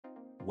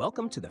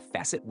Welcome to the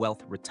Facet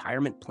Wealth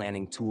Retirement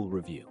Planning Tool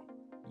Review.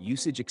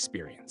 Usage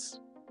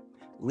Experience.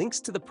 Links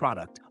to the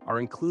product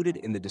are included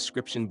in the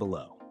description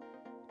below.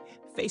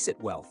 Facet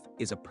Wealth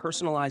is a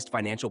personalized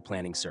financial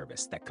planning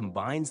service that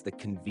combines the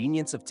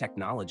convenience of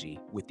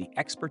technology with the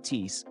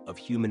expertise of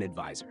human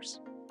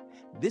advisors.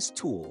 This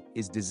tool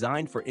is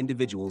designed for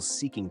individuals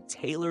seeking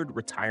tailored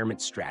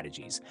retirement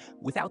strategies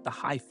without the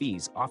high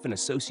fees often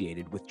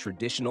associated with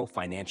traditional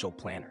financial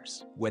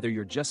planners. Whether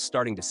you're just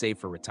starting to save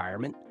for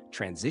retirement,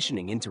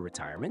 transitioning into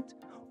retirement,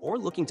 or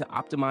looking to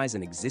optimize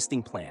an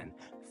existing plan,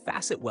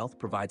 Facet Wealth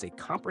provides a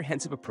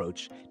comprehensive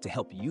approach to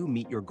help you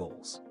meet your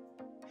goals.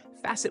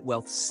 Facet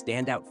Wealth's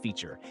standout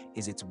feature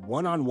is its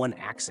one-on-one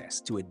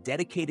access to a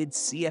dedicated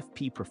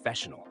CFP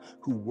professional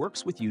who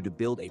works with you to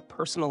build a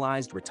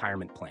personalized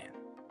retirement plan.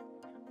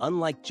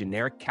 Unlike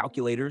generic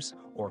calculators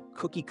or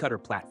cookie-cutter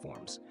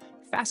platforms,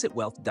 Facet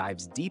Wealth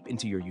dives deep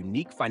into your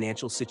unique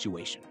financial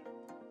situation.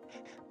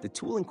 The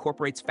tool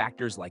incorporates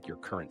factors like your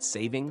current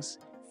savings,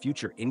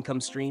 future income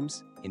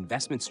streams,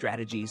 investment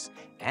strategies,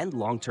 and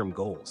long-term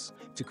goals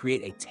to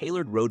create a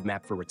tailored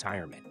roadmap for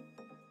retirement.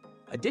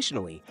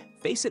 Additionally,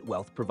 Facet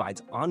Wealth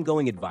provides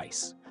ongoing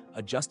advice,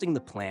 adjusting the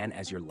plan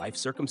as your life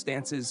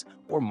circumstances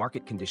or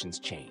market conditions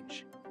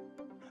change.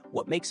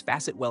 What makes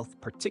Facet Wealth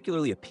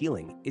particularly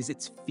appealing is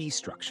its fee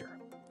structure.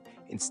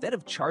 Instead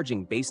of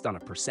charging based on a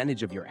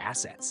percentage of your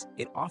assets,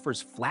 it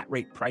offers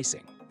flat-rate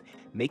pricing,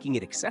 making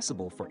it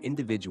accessible for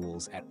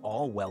individuals at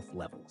all wealth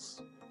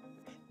levels.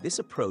 This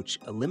approach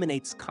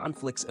eliminates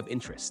conflicts of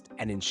interest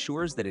and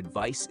ensures that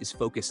advice is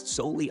focused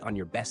solely on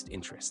your best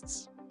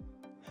interests.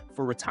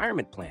 For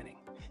retirement planning,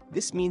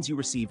 this means you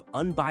receive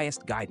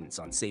unbiased guidance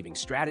on saving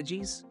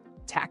strategies,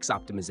 tax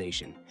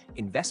optimization,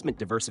 investment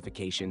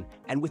diversification,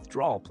 and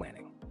withdrawal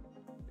planning.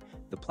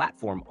 The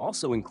platform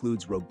also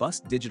includes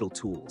robust digital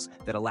tools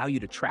that allow you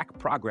to track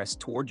progress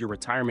toward your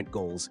retirement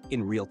goals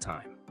in real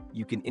time.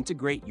 You can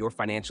integrate your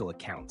financial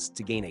accounts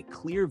to gain a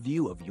clear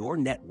view of your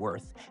net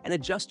worth and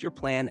adjust your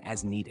plan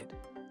as needed.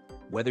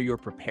 Whether you're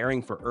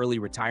preparing for early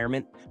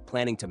retirement,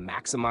 planning to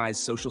maximize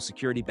Social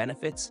Security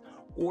benefits,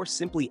 or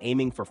simply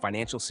aiming for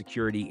financial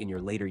security in your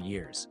later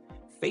years,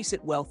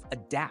 Facet Wealth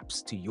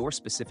adapts to your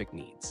specific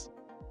needs.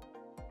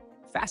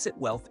 Facet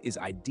Wealth is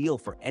ideal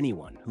for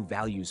anyone who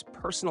values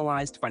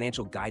personalized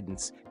financial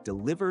guidance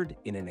delivered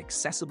in an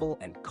accessible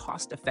and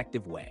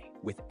cost-effective way.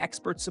 With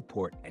expert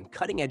support and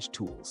cutting-edge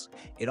tools,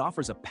 it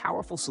offers a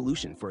powerful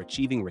solution for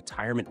achieving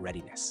retirement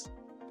readiness.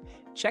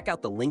 Check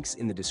out the links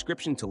in the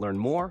description to learn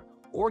more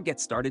or get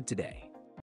started today.